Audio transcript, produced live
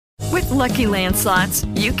Lucky Land Slots,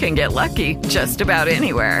 you can get lucky just about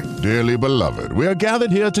anywhere. Dearly beloved, we are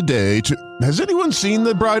gathered here today to... Has anyone seen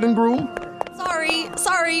the bride and groom?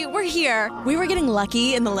 Sorry, we're here. We were getting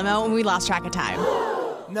lucky in the limo and we lost track of time.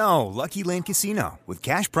 No, Lucky Land Casino, with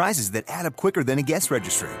cash prizes that add up quicker than a guest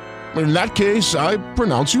registry. In that case, I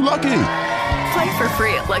pronounce you lucky. Play for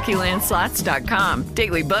free at LuckyLandSlots.com.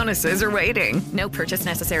 Daily bonuses are waiting. No purchase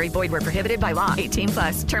necessary. Void where prohibited by law.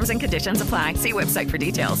 18+. Terms and conditions apply. See website for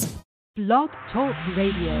details. Blog Talk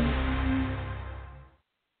Radio.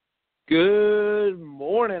 Good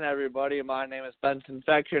morning, everybody. My name is Benson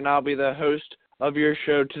Fector, and I'll be the host of your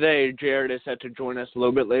show today. Jared is set to join us a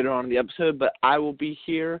little bit later on in the episode, but I will be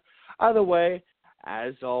here either way.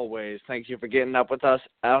 As always, thank you for getting up with us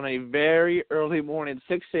on a very early morning,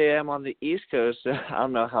 6 a.m. on the East Coast. I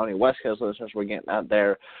don't know how many West Coast listeners we're getting out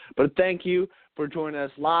there, but thank you for joining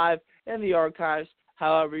us live in the archives.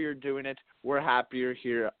 However you're doing it, we're happy you're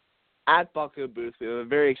here at Bucko Booth. We have a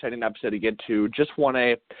very exciting episode to get to. Just want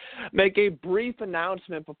to make a brief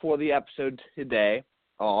announcement before the episode today.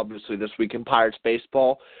 Obviously, this week in Pirates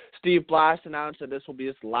baseball, Steve Blass announced that this will be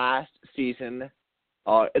his last season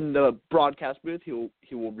in the broadcast booth.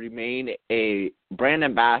 He will remain a brand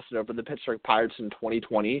ambassador for the Pittsburgh Pirates in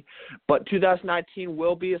 2020, but 2019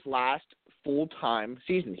 will be his last full-time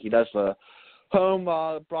season. He does the home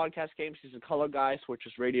broadcast games. He's a color guy,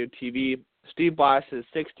 switches radio, TV. Steve Blass, his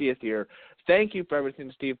 60th year. Thank you for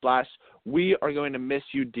everything, Steve Blass. We are going to miss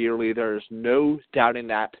you dearly. There's no doubting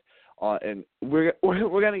that. And we're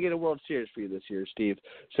going to get a World Series for you this year, Steve,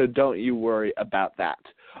 so don't you worry about that.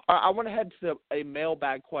 I want to head to a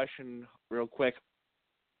mailbag question real quick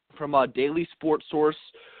from a Daily Sports Source.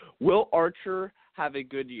 Will Archer have a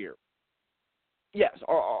good year? Yes,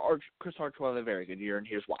 Chris Archer will have a very good year, and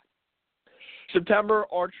here's why. September,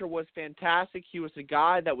 Archer was fantastic. He was the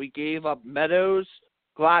guy that we gave up Meadows,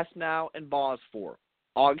 Glasnow, and Boz for.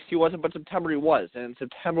 August he wasn't, but September he was. And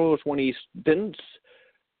September was when he didn't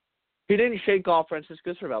shake off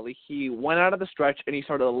Francisco Cervelli. He went out of the stretch, and he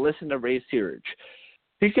started to listen to Ray Searage.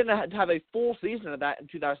 He's going to have a full season of that in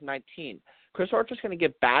 2019. Chris Archer's going to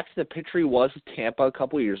get back to the pitcher he was with Tampa a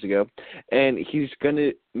couple years ago, and he's going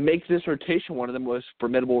to make this rotation one of the most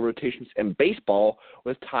formidable rotations in baseball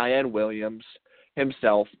with Tyann Williams,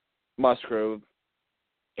 himself, Musgrove,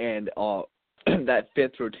 and that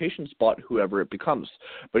fifth rotation spot, whoever it becomes.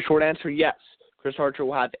 But short answer, yes. Chris Archer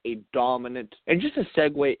will have a dominant, and just a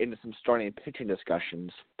segue into some starting and pitching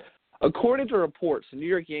discussions. According to reports, the New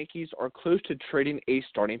York Yankees are close to trading a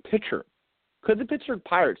starting pitcher. Could the Pittsburgh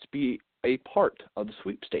Pirates be a part of the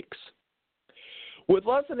sweepstakes? With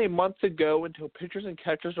less than a month to go until pitchers and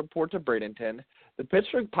catchers report to Bradenton, the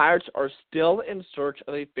Pittsburgh Pirates are still in search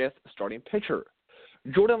of a fifth starting pitcher.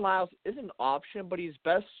 Jordan Lyles is an option, but he's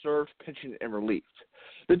best served pitching in relief.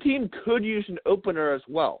 The team could use an opener as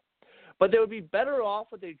well, but they would be better off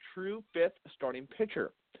with a true fifth starting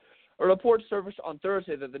pitcher. A report surfaced on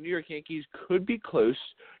Thursday that the New York Yankees could be close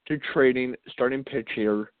to trading starting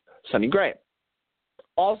pitcher Sonny Gray.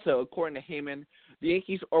 Also, according to Heyman, the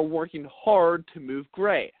Yankees are working hard to move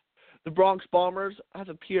Gray. The Bronx Bombers have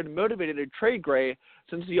appeared motivated to trade Gray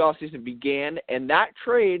since the offseason began, and that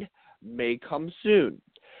trade may come soon.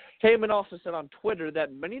 Heyman also said on Twitter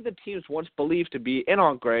that many of the teams once believed to be in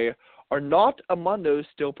on Gray are not among those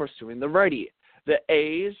still pursuing the righty. The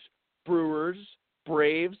A's, Brewers,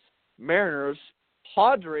 Braves, Mariners,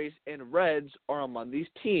 Padres, and Reds are among these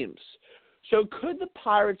teams. So could the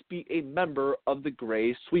Pirates be a member of the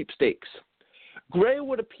Gray sweepstakes? Gray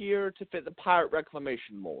would appear to fit the Pirate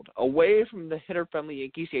reclamation mold. Away from the hitter-friendly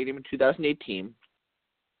Yankee Stadium in 2018,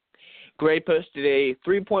 Gray posted a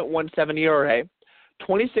 3.17 ERA,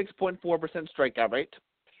 26.4% strikeout rate,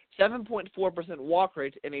 7.4% walk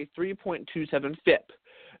rate, and a 3.27 FIP.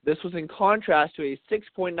 This was in contrast to a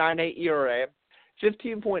 6.98 ERA,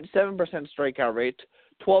 15.7% strikeout rate,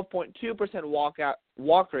 12.2%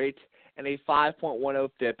 walk rate, and a 5.10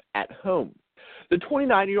 FIP at home. The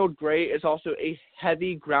 29-year-old Gray is also a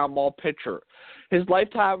heavy ground ball pitcher. His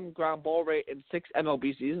lifetime ground ball rate in 6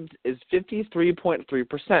 MLB seasons is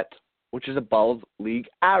 53.3%, which is above league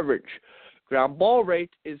average. Ground ball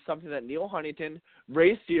rate is something that Neil Huntington,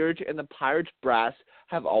 Ray Searage, and the Pirates brass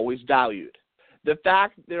have always valued. The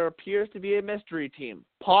fact there appears to be a mystery team,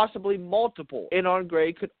 possibly multiple, in on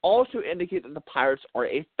Gray could also indicate that the Pirates are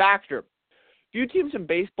a factor. Few teams in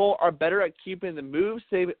baseball are better at keeping the moves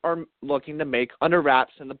they are looking to make under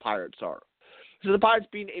wraps than the Pirates are. So the Pirates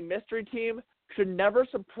being a mystery team should never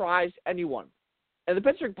surprise anyone. And the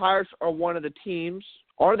Pittsburgh Pirates are one of the teams,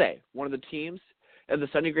 are they? One of the teams in the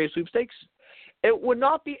Sonny Gray sweepstakes? It would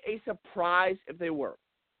not be a surprise if they were.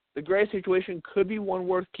 the Gray situation could be one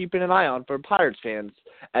worth keeping an eye on for Pirates fans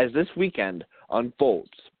as this weekend unfolds.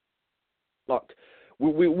 Look,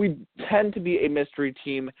 we tend to be a mystery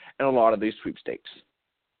team in a lot of these sweepstakes.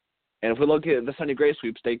 And if we look at the Sonny Gray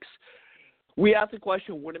sweepstakes, we ask the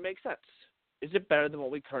question, would it make sense? Is it better than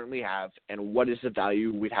what we currently have? And what is the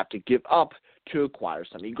value we'd have to give up to acquire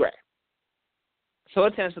Sonny Gray? So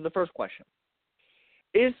let's answer the first question.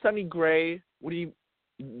 Is Sonny Gray, would he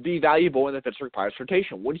be valuable in the Pittsburgh Pirates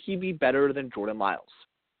rotation? Would he be better than Jordan Lyles?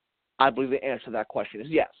 I believe the answer to that question is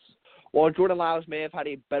yes. While Jordan Lyles may have had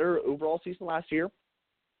a better overall season last year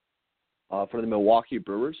for the Milwaukee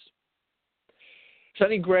Brewers,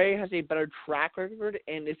 Sonny Gray has a better track record,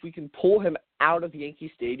 and if we can pull him out of Yankee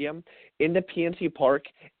Stadium into PNC Park,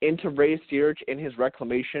 into Ray Search in his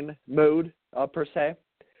reclamation mode, per se,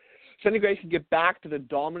 Sonny Gray can get back to the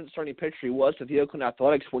dominant starting pitcher he was with the Oakland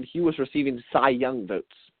Athletics when he was receiving Cy Young votes.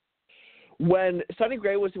 When Sonny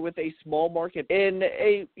Gray was with a small market in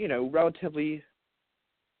a, relatively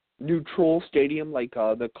neutral stadium like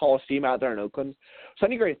the Coliseum out there in Oakland,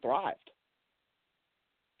 Sonny Gray thrived.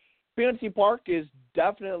 PNC Park is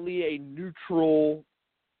definitely a neutral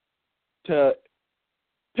to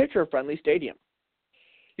pitcher-friendly stadium.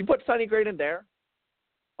 You put Sonny Gray in there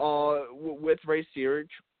with Ray Search,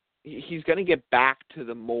 he's going to get back to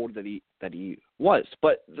the mold that he was.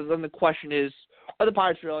 But then the question is, are the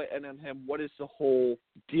Pirates really in on him? What is the whole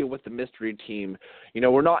deal with the mystery team?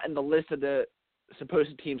 We're not in the list of the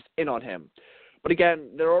supposed teams in on him. But again,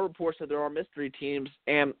 there are reports that there are mystery teams,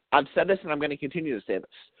 and I've said this and I'm going to continue to say this.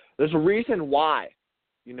 There's a reason why,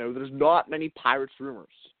 there's not many Pirates rumors.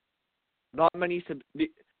 Not many,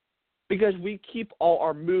 because we keep all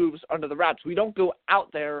our moves under the wraps. We don't go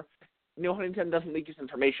out there. Neil Huntington doesn't leak his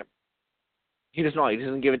information. He does not. He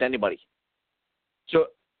doesn't give it to anybody. So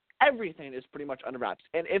everything is pretty much under wraps.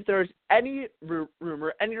 And if there's any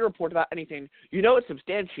rumor, any report about anything, it's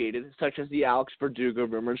substantiated, such as the Alex Verdugo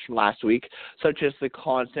rumors from last week, such as the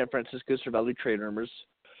San Francisco Cervelli trade rumors.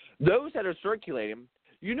 Those that are circulating,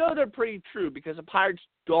 they're pretty true because the Pirates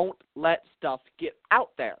don't let stuff get out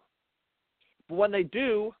there. But when they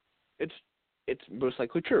do, it's most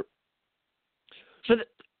likely true. So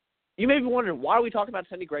you may be wondering, why are we talking about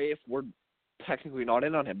Sonny Gray if we're technically not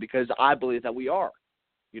in on him? Because I believe that we are,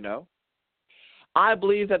 I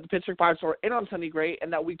believe that the Pittsburgh Pirates are in on Sonny Gray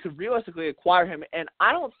and that we could realistically acquire him, and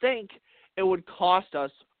I don't think it would cost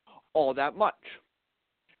us all that much.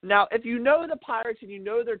 Now, if you know the Pirates and you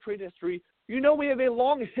know their trade history, we have a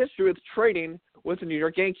long history with trading with the New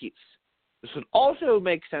York Yankees. This would also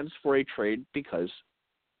make sense for a trade because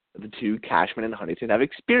the two, Cashman and Huntington, have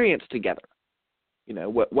experience together.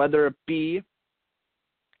 Whether it be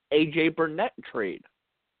A.J. Burnett trade,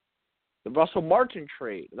 the Russell Martin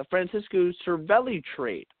trade, the Francisco Cervelli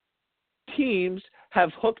trade. Teams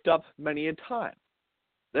have hooked up many a time.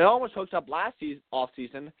 They almost hooked up last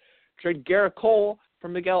offseason, trade Garrett Cole for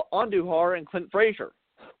Miguel Andujar and Clint Frazier.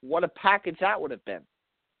 What a package that would have been.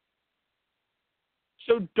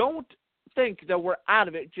 So don't think that we're out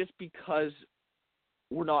of it just because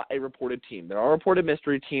we're not a reported team. There are reported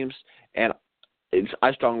mystery teams, and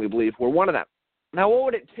I strongly believe we're one of them. Now, what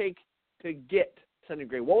would it take to get Sonny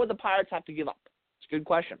Gray? What would the Pirates have to give up? It's a good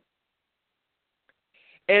question.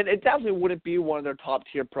 And it definitely wouldn't be one of their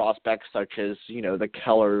top-tier prospects such as, the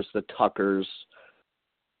Kellers, the Tuckers,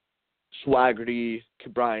 Swaggerty,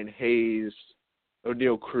 Brian Hayes,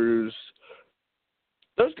 O'Neal Cruz.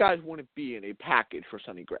 Those guys wouldn't be in a package for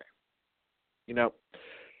Sonny Gray.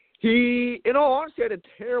 He, in all honesty, had a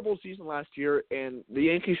terrible season last year, and the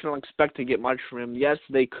Yankees don't expect to get much from him. Yes,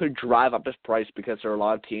 they could drive up his price because there are a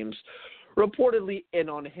lot of teams reportedly in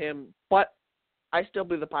on him, but I still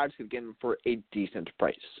believe the Pirates could get him for a decent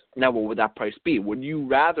price. Now, what would that price be? Would you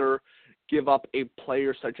rather give up a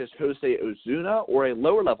player such as Jose Ozuna or a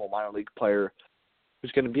lower-level minor league player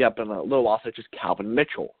who's going to be up in a little while, such as Calvin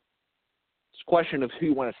Mitchell? It's a question of who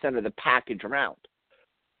you want to center the package around.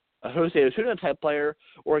 A Jose Ozuna-type player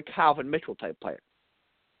or a Calvin Mitchell-type player.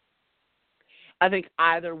 I think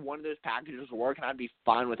either one of those packages will work, and I'd be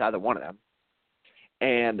fine with either one of them.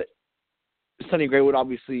 And Sonny Gray would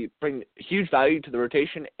obviously bring huge value to the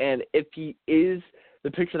rotation, and if he is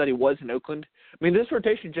the pitcher that he was in Oakland, this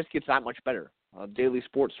rotation just gets that much better. Daily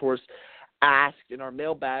Sports Source asked in our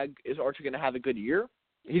mailbag, is Archer going to have a good year?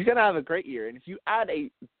 He's going to have a great year, and if you add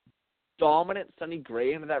a dominant Sonny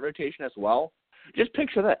Gray into that rotation as well, just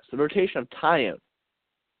picture this, the rotation of Tyone,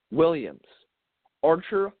 Williams,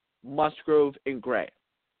 Archer, Musgrove, and Gray.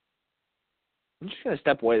 I'm just going to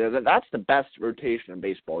step away there. That's the best rotation in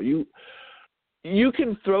baseball. You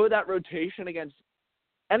can throw that rotation against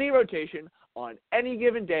any rotation on any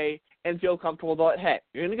given day and feel comfortable that, hey,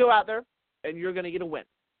 you're going to go out there and you're going to get a win.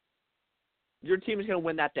 Your team is going to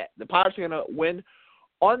win that day. The Pirates are going to win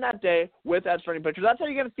on that day with that starting pitcher. That's how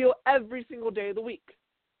you're going to feel every single day of the week.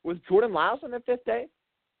 With Jordan Lyles on the fifth day,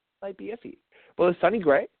 might be iffy. But with Sonny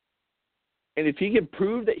Gray, and if he can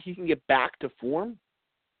prove that he can get back to form,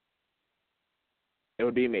 it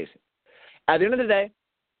would be amazing. At the end of the day,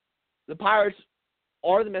 the Pirates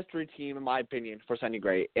are the mystery team, in my opinion, for Sonny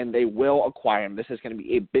Gray, and they will acquire him. This is going to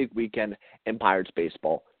be a big weekend in Pirates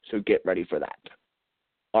baseball, so get ready for that.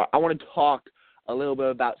 I want to talk a little bit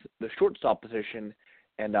about the shortstop position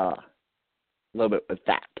and a little bit with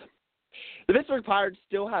that. The Pittsburgh Pirates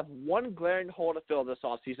still have one glaring hole to fill this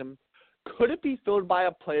offseason. Could it be filled by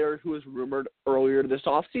a player who was rumored earlier this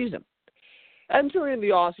offseason? Entering the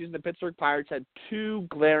offseason, the Pittsburgh Pirates had two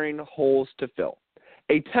glaring holes to fill: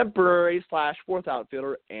 a temporary / fourth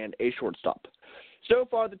outfielder and a shortstop. So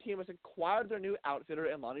far, the team has acquired their new outfielder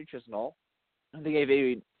in Lonnie Chisenhall, and they gave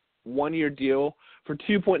a one-year deal for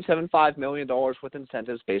 $2.75 million with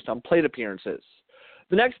incentives based on plate appearances.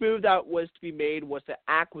 The next move that was to be made was the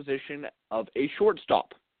acquisition of a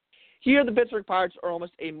shortstop. Here, the Pittsburgh Pirates are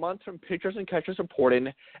almost a month from pitchers and catchers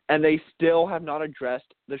reporting, and they still have not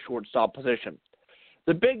addressed the shortstop position.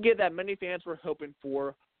 The big get that many fans were hoping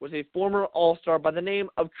for was a former All-Star by the name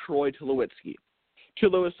of Troy Tulowitzki.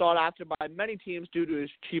 Tulo is sought after by many teams due to his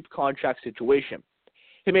cheap contract situation.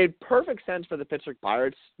 It made perfect sense for the Pittsburgh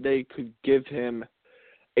Pirates. They could give him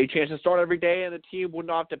a chance to start every day, and the team would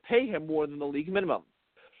not have to pay him more than the league minimum.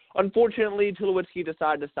 Unfortunately, Tulowitzki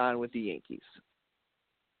decided to sign with the Yankees.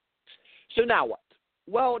 So now what?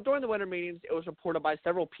 Well, during the winter meetings, it was reported by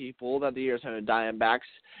several people that the Arizona Diamondbacks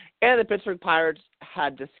and the Pittsburgh Pirates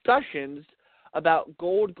had discussions about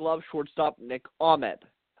Gold Glove shortstop Nick Ahmed.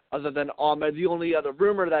 Other than Ahmed, the only other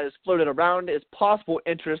rumor that is floated around is possible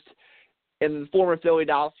interest in the former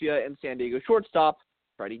Philadelphia and San Diego shortstop,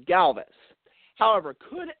 Freddie Galvis. However,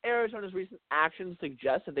 could Arizona's recent actions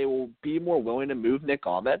suggest that they will be more willing to move Nick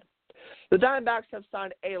Ahmed? The Diamondbacks have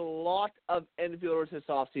signed a lot of infielders this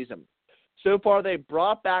offseason. So far, they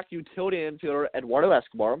brought back utility infielder Eduardo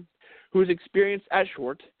Escobar, who is experienced at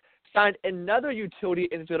short, signed another utility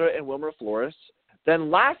infielder in Wilmer Flores, then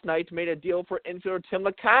last night made a deal for infielder Tim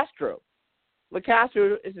LeCastro.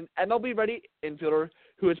 LeCastro is an MLB-ready infielder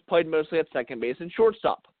who has played mostly at second base and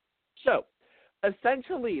shortstop. So,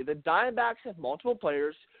 essentially, the Diamondbacks have multiple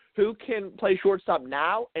players who can play shortstop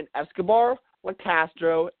now in Escobar,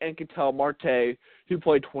 LeCastro, and Ketel Marte, who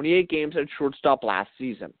played 28 games at shortstop last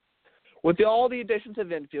season. With all the additions of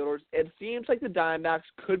infielders, it seems like the Diamondbacks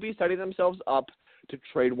could be setting themselves up to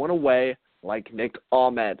trade one away like Nick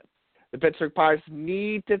Ahmed. The Pittsburgh Pirates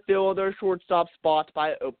need to fill their shortstop spots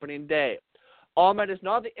by opening day. Ahmed is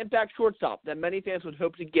not the impact shortstop that many fans would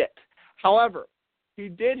hope to get. However, he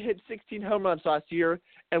did hit 16 home runs last year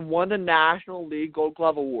and won the National League Gold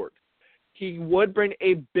Glove Award. He would bring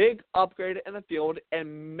a big upgrade in the field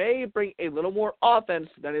and may bring a little more offense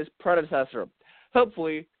than his predecessor.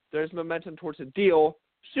 Hopefully, there's momentum towards a deal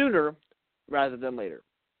sooner rather than later.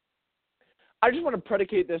 I just want to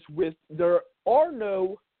predicate this with there are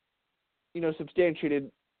no,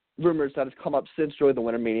 substantiated rumors that have come up since during the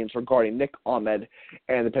winter meetings regarding Nick Ahmed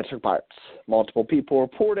and the Pittsburgh Pirates. Multiple people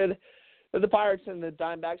reported that the Pirates and the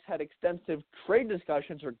Diamondbacks had extensive trade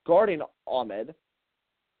discussions regarding Ahmed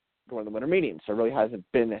during the winter meetings. There really hasn't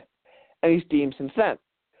been any steam since then.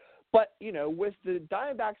 But, with the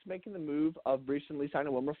Diamondbacks making the move of recently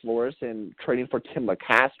signing Wilmer Flores and trading for Tim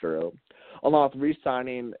LeCastro, along with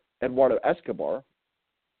re-signing Eduardo Escobar,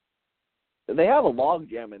 they have a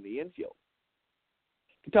logjam in the infield.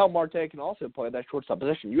 Ketel Marte can also play that shortstop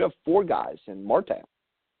position. You have four guys in Marte,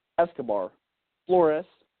 Escobar, Flores,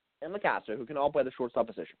 and LeCastro who can all play the shortstop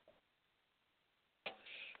position.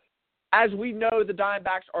 As we know, the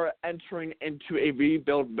Diamondbacks are entering into a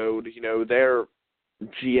rebuild mode. Their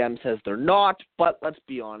GM says they're not, but let's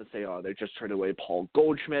be honest, they are. They just traded away Paul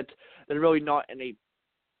Goldschmidt. They're really not in a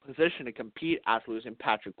position to compete after losing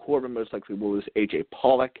Patrick Corbin. Most likely will lose A.J.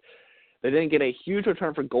 Pollock. They didn't get a huge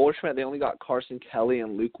return for Goldschmidt. They only got Carson Kelly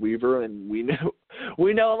and Luke Weaver, and we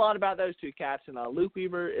know a lot about those two cats. And Luke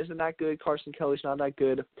Weaver isn't that good. Carson Kelly's not that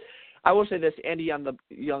good. I will say this, Andy Young, the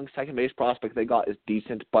young second base prospect they got, is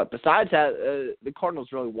decent. But besides that, the Cardinals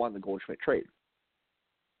really won the Goldschmidt trade.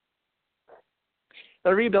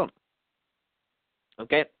 They're rebuilding.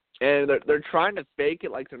 Okay? And they're trying to fake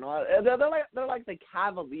it like they're not. They're like the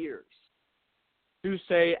Cavaliers who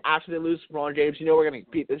say after they lose LeBron James, we're going to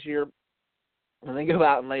compete this year. And they go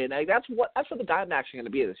out and lay an egg. That's what the Diamondbacks are going to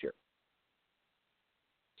be this year.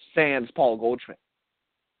 Sans Paul Goldschmidt.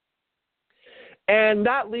 And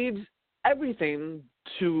that leads everything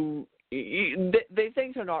to they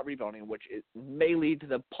think they're not rebuilding, which may lead to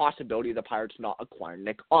the possibility of the Pirates not acquiring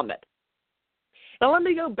Nick Ahmed. Now, let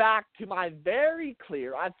me go back to my very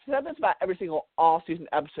clear, I've said this about every single off-season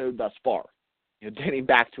episode thus far, dating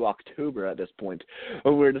back to October at this point,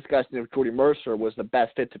 when we were discussing if Jordy Mercer was the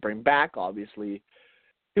best fit to bring back, obviously.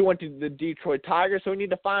 He went to the Detroit Tigers, so we need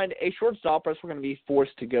to find a shortstop, or else we're going to be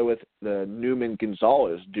forced to go with the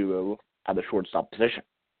Newman-Gonzalez duo at the shortstop position.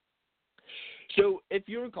 So, if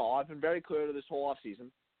you recall, I've been very clear this whole offseason,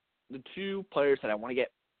 the two players that I want to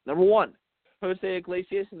get, number one, Jose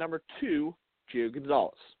Iglesias, and number two, Gio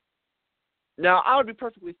Gonzalez. Now, I would be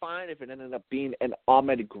perfectly fine if it ended up being an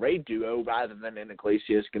Ahmed Gray duo rather than an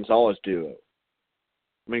Iglesias-Gonzalez duo.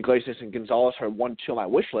 I mean, Iglesias and Gonzalez are 1-2 on my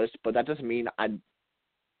wish list, but that doesn't mean I'm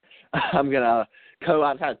going to go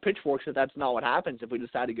outside pitchforks if that's not what happens if we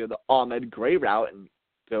decide to go the Ahmed Gray route and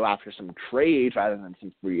go after some trades rather than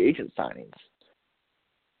some free agent signings.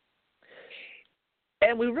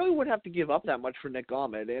 And we really wouldn't have to give up that much for Nick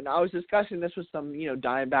Ahmed. And I was discussing this with some,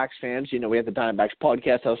 Diamondbacks fans. We had the Diamondbacks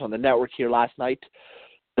podcast. I was on the network here last night.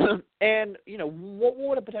 And, what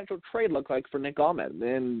would a potential trade look like for Nick Ahmed?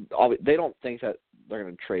 And they don't think that they're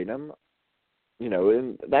going to trade him.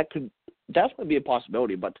 And that could definitely be a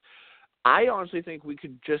possibility. But I honestly think we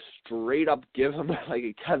could just straight up give him like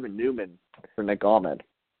a Kevin Newman for Nick Ahmed.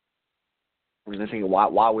 I mean, I'm thinking,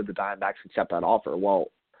 why would the Diamondbacks accept that offer? Well,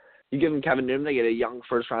 you give them Kevin Newman, they get a young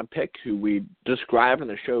first-round pick who we described in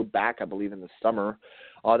the show back, I believe, in the summer,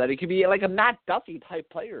 that he could be like a Matt Duffy-type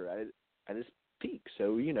player at his peak.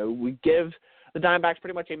 So, we give the Diamondbacks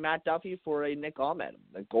pretty much a Matt Duffy for a Nick Ahmed,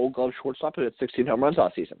 a Gold Glove shortstop who had 16 home runs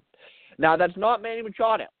last season. Now, that's not Manny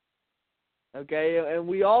Machado, okay? And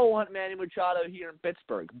we all want Manny Machado here in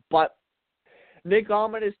Pittsburgh, but Nick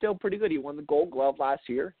Ahmed is still pretty good. He won the Gold Glove last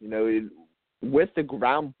year, with the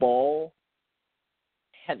ground ball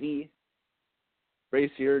heavy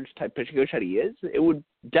Ray Searage type pitching coach that he is, it would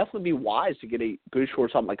definitely be wise to get a good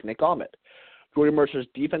shortstop like Nick Ahmed. Jordy Mercer's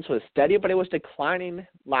defense was steady, but it was declining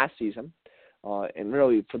last season, and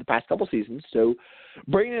really for the past couple seasons. So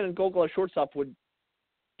bringing in a Gold Glove shortstop would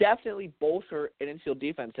definitely bolster an infield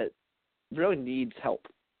defense that really needs help.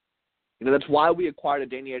 That's why we acquired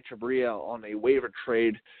Danny Echeverria on a waiver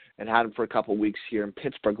trade and had him for a couple weeks here in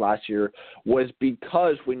Pittsburgh last year, was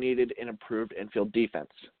because we needed an improved infield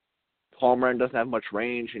defense. Palmer doesn't have much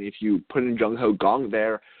range, and if you put in Jung-Ho Gong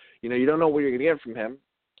there, you don't know what you're going to get from him.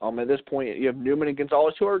 At this point, you have Newman and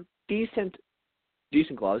Gonzalez, who are decent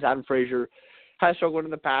gloves. Adam Frazier has struggled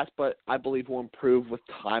in the past, but I believe will improve with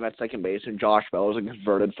time at second base, and Josh Bell is a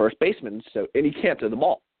converted first baseman, and he can't throw the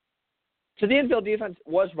ball. So the infield defense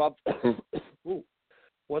was rough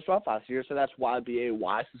last year, so that's why it'd be a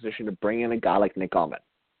wise decision to bring in a guy like Nick Ahmed.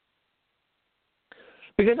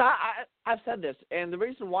 Because I've said this, and the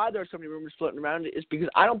reason why there are so many rumors floating around is because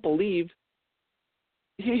I don't believe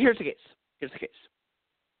 – here's the case.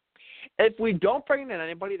 If we don't bring in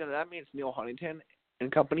anybody, then that means Neil Huntington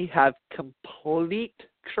and company have complete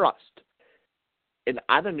trust in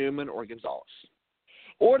either Newman or Gonzalez.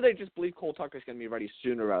 Or they just believe Cole Tucker is going to be ready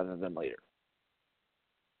sooner rather than later.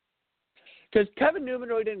 Because Kevin Newman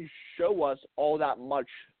really didn't show us all that much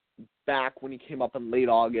back when he came up in late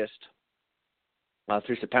August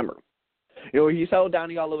through September. He settled down.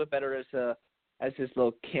 He got a little bit better as his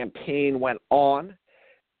little campaign went on.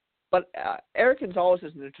 But Eric Gonzalez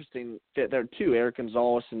is an interesting fit there, too. Eric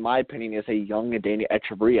Gonzalez, in my opinion, is a young Danny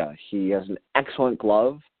Echeverria. He has an excellent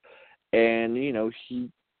glove, and, he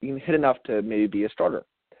can hit enough to maybe be a starter,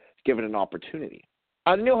 given an opportunity.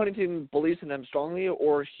 Either Neil Huntington believes in him strongly,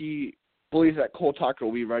 or he believes that Cole Tucker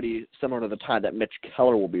will be ready similar to the time that Mitch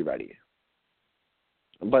Keller will be ready.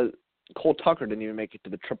 But Cole Tucker didn't even make it to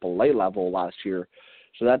the AAA level last year.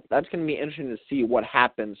 So that's going to be interesting to see what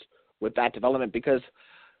happens with that development, because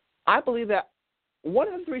I believe that one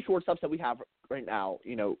of the three shortstops that we have right now,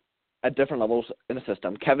 at different levels in the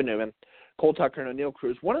system, Kevin Newman, Cole Tucker, and O'Neal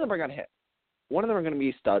Cruz, one of them are going to hit. One of them are going to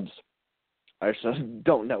be studs. I just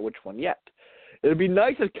don't know which one yet. It would be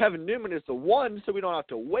nice if Kevin Newman is the one so we don't have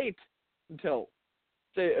to wait until,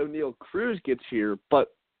 say, O'Neal Cruz gets here. But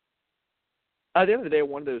at the end of the day,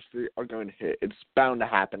 one of those three are going to hit. It's bound to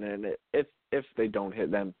happen. And if they don't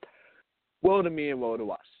hit, then woe to me and woe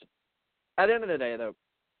to us. At the end of the day, though,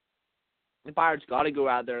 the Pirates got to go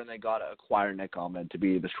out there and they got to acquire Nick Ahmed to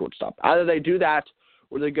be the shortstop. Either they do that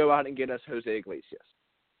or they go out and get us Jose Iglesias.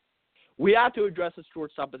 We have to address the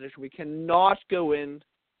shortstop position. We cannot go into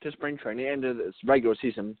spring training, into this regular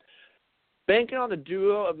season, banking on the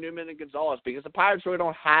duo of Newman and Gonzalez, because the Pirates really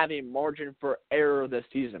don't have a margin for error this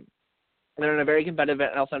season. They're in a very competitive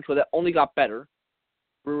NL Central that only got better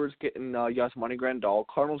Brewers getting Yasmani Grandal,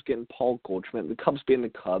 Cardinals getting Paul Goldschmidt, the Cubs being the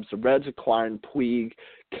Cubs, the Reds acquiring Puig,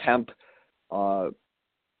 Kemp,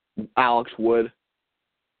 Alex Wood.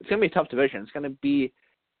 It's going to be a tough division. It's going to be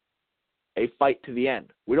a fight to the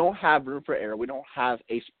end. We don't have room for error. We don't have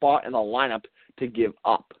a spot in the lineup to give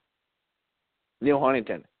up. Neil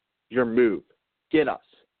Huntington, your move. Get us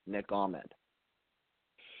Nick Ahmed.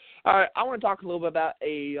 All right, I want to talk a little bit about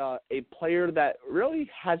a player that really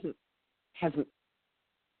hasn't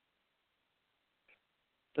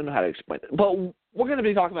don't know how to explain it, but we're going to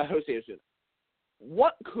be talking about Jose Ozuna.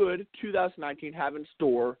 What could 2019 have in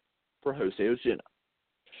store for Jose Ozuna?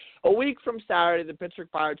 A week from Saturday, the Pittsburgh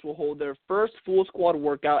Pirates will hold their first full squad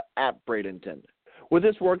workout at Bradenton. With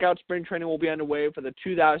this workout, spring training will be underway for the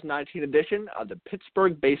 2019 edition of the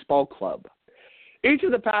Pittsburgh Baseball Club. Each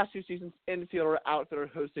of the past 2 seasons, infielder outfielder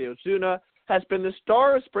Jose Ozuna has been the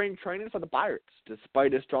star of spring training for the Pirates.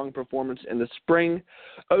 Despite his strong performance in the spring,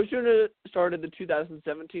 Ozuna started the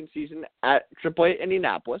 2017 season at AAA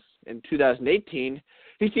Indianapolis. In 2018,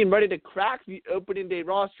 he seemed ready to crack the opening day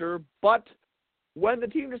roster, but when the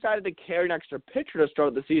team decided to carry an extra pitcher to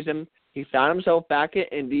start the season, he found himself back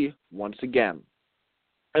at Indy once again.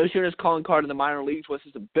 Ozuna's calling card in the minor leagues was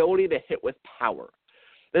his ability to hit with power.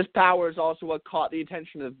 This power is also what caught the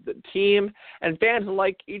attention of the team and fans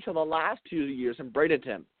alike each of the last 2 years in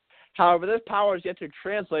Bradenton. However, this power is yet to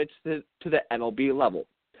translate to the MLB level.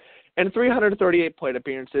 In 338 plate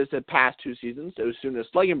appearances the past 2 seasons, Ozuna's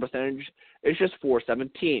slugging percentage is just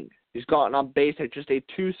 .417. He's gotten on base at just a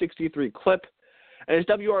 .263 clip, and his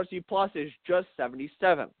WRC plus is just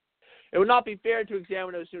 77. It would not be fair to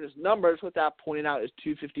examine Ozuna's numbers without pointing out his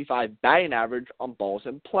 .255 batting average on balls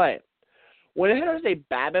in play. When a hitter has a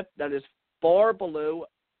BABIP that is far below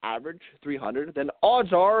average, 300, then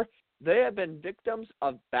odds are they have been victims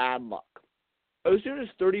of bad luck. Ozuna's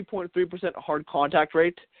 30.3% hard contact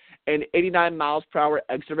rate and 89 miles per hour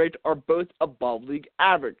exit rate are both above league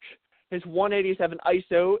average. His 187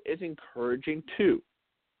 ISO is encouraging too.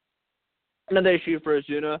 Another issue for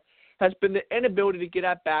Ozuna has been the inability to get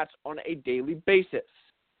at bats on a daily basis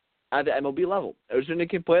at the MLB level. Ozuna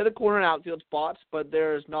can play the corner and outfield spots, but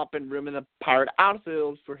there has not been room in the Pirate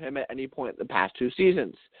outfield for him at any point in the past 2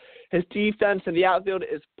 seasons. His defense in the outfield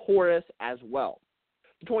is porous as well.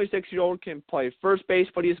 The 26-year-old can play first base,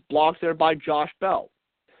 but he is blocked there by Josh Bell.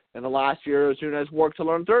 In the last year, Ozuna has worked to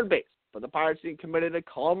learn third base, but the Pirates didn't committed to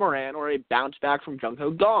Colin Moran or a bounce back from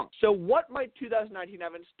Jung-Ho Gong. So what might 2019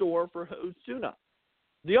 have in store for Ozuna?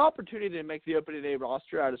 The opportunity to make the opening day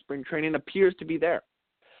roster out of spring training appears to be there.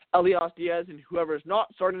 Elias Diaz and whoever is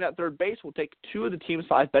not starting at third base will take 2 of the team's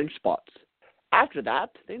 5 bench spots. After that,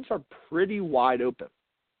 things are pretty wide open.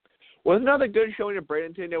 With another good showing at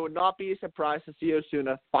Bradenton, it would not be a surprise to see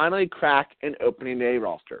Ozuna finally crack an opening day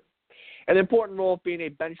roster. An important role of being a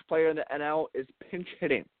bench player in the NL is pinch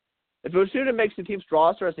hitting. If Ozuna makes the team's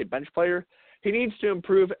roster as a bench player, he needs to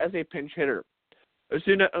improve as a pinch hitter.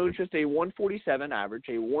 Ozuna owns just a 147 average,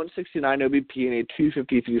 a 169 OBP, and a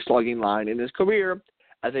 253 slugging line in his career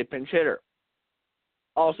as a pinch hitter.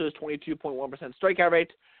 Also, his 22.1% strikeout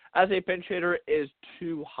rate as a pinch hitter is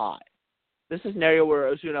too high. This is an area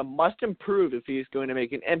where Ozuna must improve if he is going to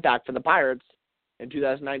make an impact for the Pirates in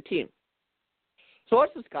 2019. So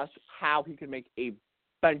let's discuss how he can make a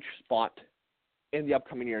bench spot in the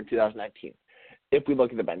upcoming year in 2019 if we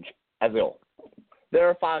look at the bench as a whole. There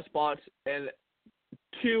are 5 spots, and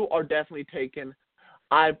 2 are definitely taken.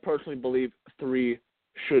 I personally believe 3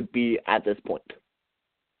 should be at this point.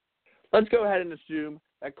 Let's go ahead and assume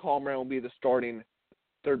that Colin Moran will be the starting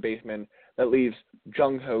third baseman that leaves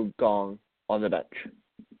Jung-Ho Gong on the bench,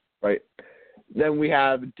 right? Then we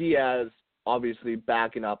have Diaz obviously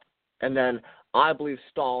backing up, and then I believe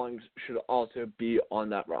Stallings should also be on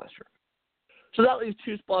that roster. So that leaves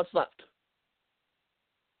 2 spots left.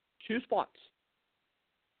 2 spots.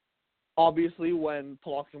 Obviously, when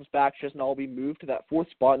Palaka comes back, Chesnall will be moved to that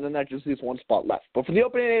 4th spot, and then that just leaves 1 spot left. But for the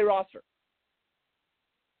opening day roster,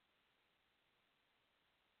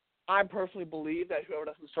 I personally believe that whoever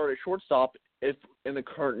doesn't start at shortstop, if in the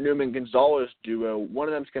current Newman-Gonzalez duo, one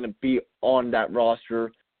of them is going to be on that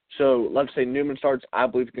roster. So let's say Newman starts, I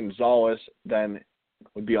believe Gonzalez then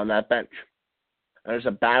would be on that bench. And there's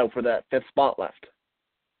a battle for that 5th spot left.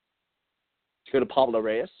 Let's go to Pablo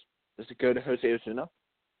Reyes. Does it go to Jose Ozuna?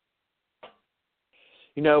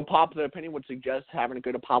 You know, popular opinion would suggest having to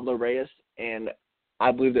go to Pablo Reyes, and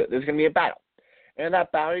I believe that there's going to be a battle. And in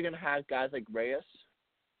that battle, you're going to have guys like Reyes,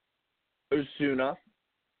 Ozuna,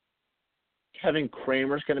 Kevin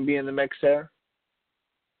Kramer's going to be in the mix there.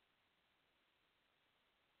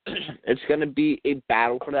 It's going to be a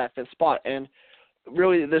battle for that 5th spot. And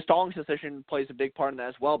really the Stallings decision plays a big part in that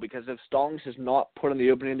as well, because if Stallings is not put on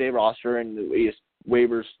the opening day roster and the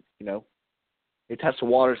waivers, they test the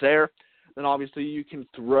waters there, then obviously you can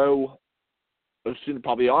throw Osuna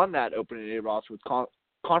probably on that opening day roster with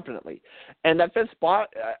confidently. And that fifth spot,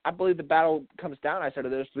 I believe the battle comes down, I said, to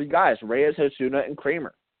those three guys, Reyes, Osuna, and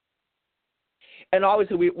Kramer. And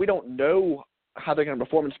obviously we don't know how they're going to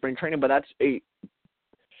perform in spring training, but that's a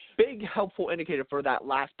big helpful indicator for that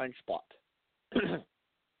last bench spot.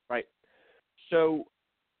 Right? So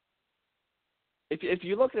if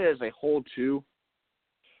you look at it as a whole too,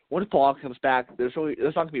 once Polanco comes back, there's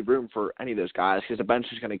not going to be room for any of those guys, because the bench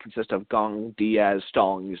is going to consist of Gong, Diaz,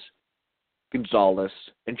 Stallings, Gonzalez,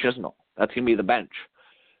 and Chisnell. That's going to be the bench.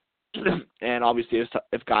 And obviously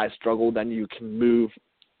if guys struggle, then you can move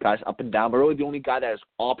guys up and down. But really the only guy that has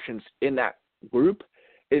options in that group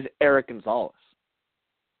is Eric Gonzalez.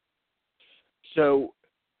 So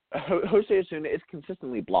Jose Osuna is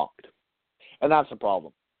consistently blocked, and that's the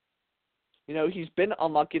problem. He's been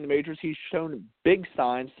unlucky in the majors. He's shown big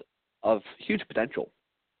signs of huge potential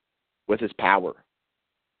with his power.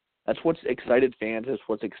 That's what's excited fans. That's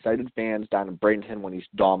what's excited fans down in Bradenton when he's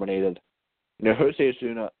dominated. Jose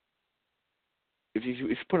Osuna, if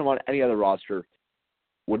you put him on any other roster,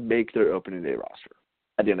 would make their opening day roster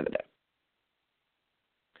at the end of the day.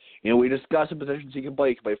 We discussed the positions he can play.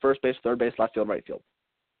 He can play first base, third base, left field, right field.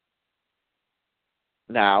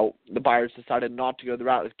 Now, the Pirates decided not to go the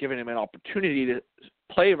route of giving him an opportunity to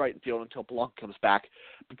play right field until Polanco comes back,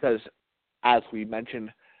 because, as we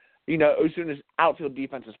mentioned, Osuna's outfield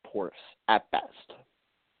defense is porous at best.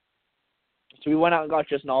 So we went out and got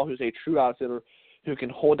Chisnell, who's a true outfielder who can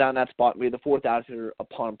hold down that spot and be the fourth outfielder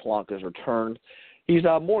upon Polanco's return. He's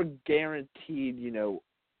a more guaranteed,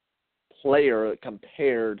 player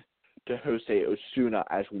compared to Jose Osuna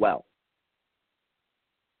as well.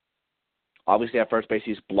 Obviously, at first base,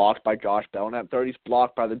 he's blocked by Josh Bell, and at third, he's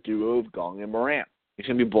blocked by the duo of Gong and Moran. He's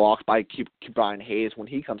going to be blocked by Brian Hayes when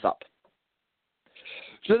he comes up.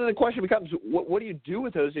 So then the question becomes, what do you do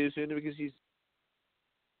with Jose Osuna, because he's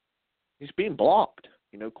being blocked.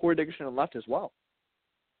 Corey Dickerson on left as well.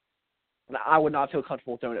 And I would not feel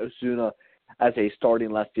comfortable throwing Osuna as a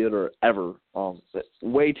starting left fielder ever.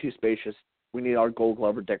 Way too spacious. We need our Gold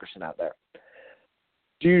Glover Dickerson out there.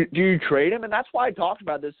 Do you trade him? And that's why I talked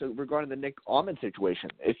about this regarding the Nick Ahmed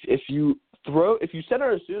situation. If you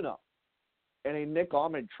center Osuna in a Nick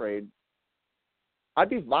Ahmed trade,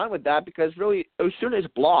 I'd be fine with that, because really Osuna is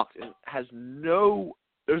blocked and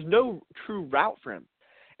there's no true route for him.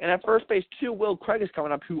 And at first base too, Will Craig is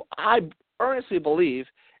coming up, who I earnestly believe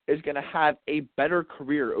is going to have a better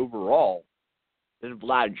career overall than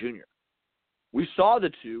Vlad Jr. We saw the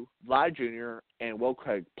two, Vlad Jr. and Will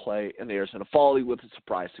Craig, play in the Arizona Fall League with the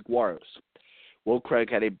surprise Saguaros. Will Craig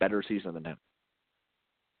had a better season than him.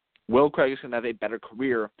 Will Craig is going to have a better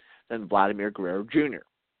career than Vladimir Guerrero Jr.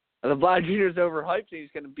 And the Vlad Jr. is overhyped, and he's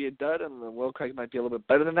going to be a dud, and Will Craig might be a little bit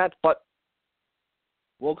better than that, but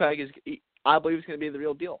Will Craig I believe is going to be the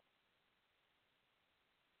real deal.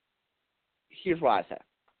 Here's what I say.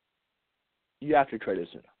 You have to trade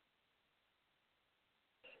Osuna.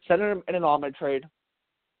 Center him in an Ahmed trade.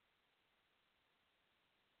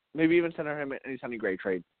 Maybe even center him in a Sonny Gray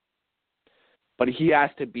trade. But he has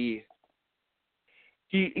to be.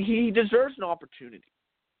 He deserves an opportunity.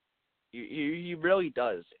 He really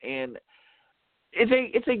does, and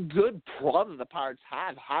it's a good problem the Pirates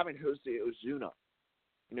have, having Jose Osuna.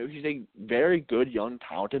 He's a very good, young,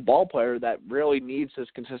 talented ball player that really needs his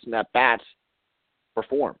consistent at-bats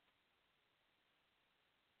perform.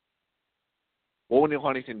 What will Neil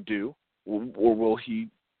Huntington do, or will he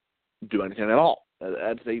do anything at all?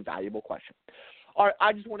 That's a valuable question. All right,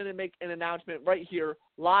 I just wanted to make an announcement right here,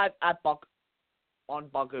 live at on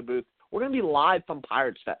Bunko Booth. We're going to be live from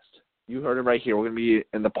Pirates Fest. You heard it right here. We're going to be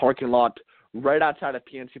in the parking lot right outside of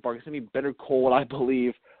PNC Park. It's going to be bitter cold, I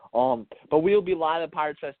believe. But we'll be live at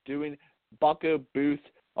Pirates Fest doing Bunko Booth.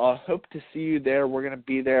 Hope to see you there. We're going to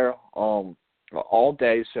be there all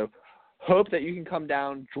day, so hope that you can come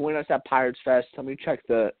down, join us at Pirates Fest. Let me check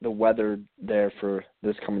the weather there for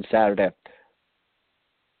this coming Saturday.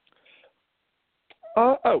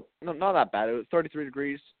 No, not that bad. It was 33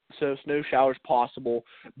 degrees, so snow showers possible.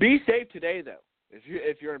 Be safe today, though,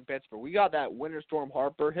 if you're in Pittsburgh. We got that Winter Storm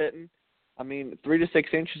Harper hitting. 3 to 6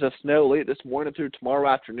 inches of snow late this morning through tomorrow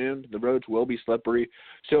afternoon. The roads will be slippery.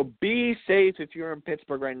 So be safe if you're in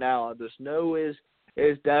Pittsburgh right now. The snow is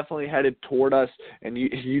definitely headed toward us, and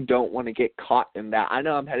you don't want to get caught in that. I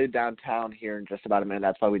know I'm headed downtown here in just about a minute.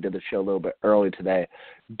 That's why we did the show a little bit early today.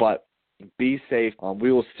 But be safe.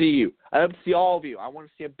 We will see you. I hope to see all of you. I want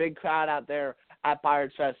to see a big crowd out there at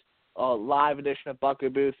Pirates Fest live edition of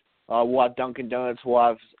Bucket Booth. We'll have Dunkin' Donuts. We'll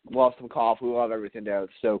have some coffee. We'll have everything there.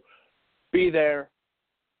 So be there.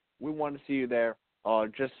 We want to see you there.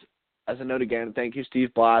 Just as a note again, thank you,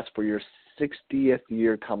 Steve Blass, for your 60th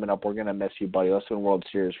year coming up. We're going to miss you, buddy. Let's win World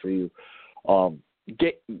Series for you.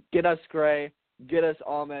 Get us Gray. Get us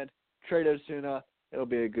Ahmed. Trade Osuna. It'll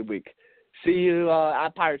be a good week. See you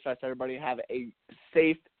at Pirates Fest, everybody. Have a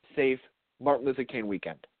safe Martin Luther King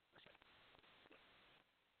weekend.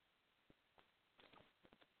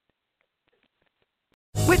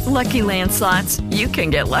 With Lucky Land Slots, you can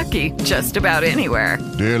get lucky just about anywhere.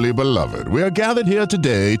 Dearly beloved, we are gathered here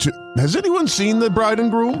today to... Has anyone seen the bride and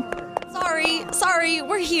groom? Sorry,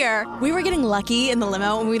 we're here. We were getting lucky in the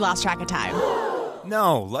limo and we lost track of time.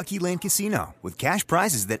 No, Lucky Land Casino, with cash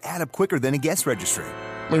prizes that add up quicker than a guest registry.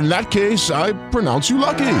 In that case, I pronounce you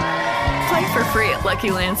lucky. Play for free at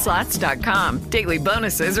LuckyLandSlots.com. Daily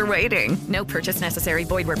bonuses are waiting. No purchase necessary.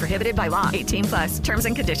 Void where prohibited by law. 18+. Terms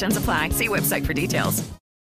and conditions apply. See website for details.